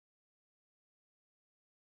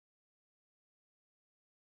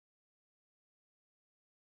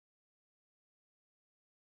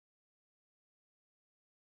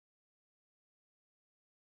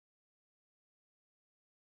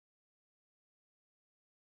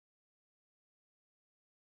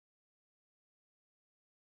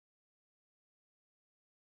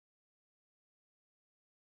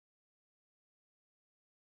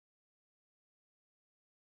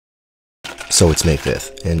So it's May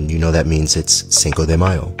 5th, and you know that means it's Cinco de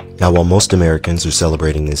Mayo. Now, while most Americans are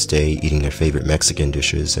celebrating this day eating their favorite Mexican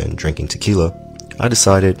dishes and drinking tequila, I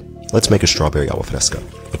decided, let's make a strawberry agua fresca,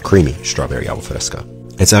 a creamy strawberry agua fresca.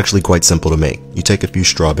 It's actually quite simple to make. You take a few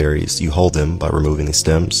strawberries, you hold them by removing the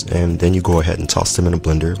stems, and then you go ahead and toss them in a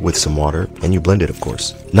blender with some water, and you blend it, of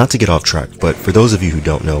course. Not to get off track, but for those of you who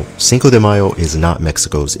don't know, Cinco de Mayo is not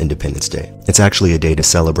Mexico's Independence Day. It's actually a day to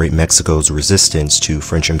celebrate Mexico's resistance to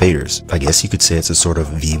French invaders. I guess you could say it's a sort of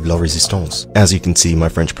vive la résistance. As you can see, my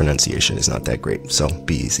French pronunciation is not that great, so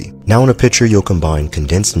be easy. Now in a pitcher, you'll combine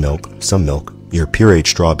condensed milk, some milk, your pureed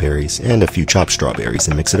strawberries, and a few chopped strawberries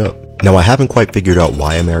and mix it up. Now, I haven't quite figured out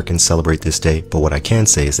why Americans celebrate this day, but what I can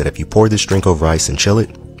say is that if you pour this drink over ice and chill it,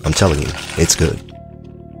 I'm telling you, it's good.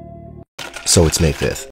 So it's May 5th.